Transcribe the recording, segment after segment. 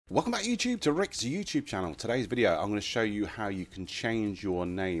Welcome back YouTube to Rick's YouTube channel. Today's video I'm going to show you how you can change your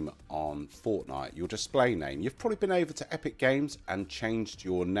name on Fortnite, your display name. You've probably been over to Epic Games and changed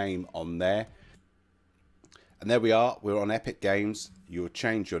your name on there. And there we are, we're on Epic Games. You'll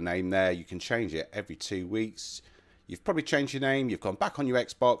change your name there. You can change it every 2 weeks. You've probably changed your name, you've gone back on your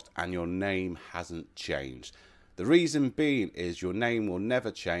Xbox and your name hasn't changed. The reason being is your name will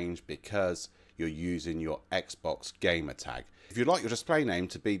never change because you're using your Xbox GamerTag. If you'd like your display name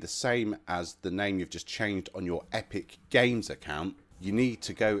to be the same as the name you've just changed on your Epic Games account, you need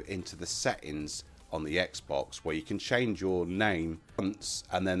to go into the settings on the Xbox where you can change your name once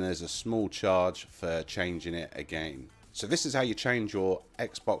and then there's a small charge for changing it again. So this is how you change your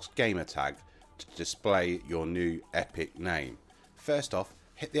Xbox GamerTag to display your new Epic name. First off,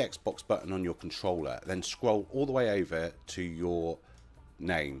 hit the Xbox button on your controller, then scroll all the way over to your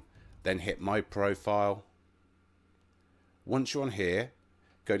name. Then hit My Profile. Once you're on here,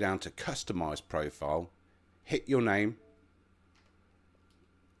 go down to Customize Profile, hit your name,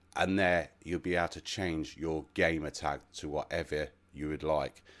 and there you'll be able to change your gamer tag to whatever you would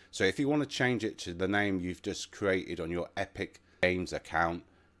like. So if you want to change it to the name you've just created on your Epic Games account,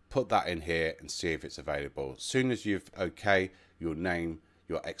 put that in here and see if it's available. As soon as you've okay your name,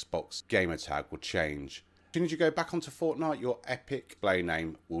 your Xbox gamer tag will change. As soon as you go back onto Fortnite, your Epic display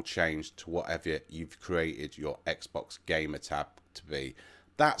name will change to whatever you've created your Xbox gamer tag to be.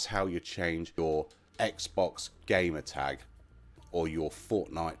 That's how you change your Xbox gamer tag or your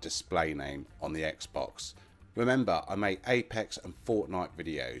Fortnite display name on the Xbox. Remember, I make Apex and Fortnite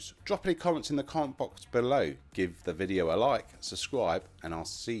videos. Drop any comments in the comment box below. Give the video a like, subscribe, and I'll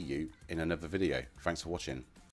see you in another video. Thanks for watching.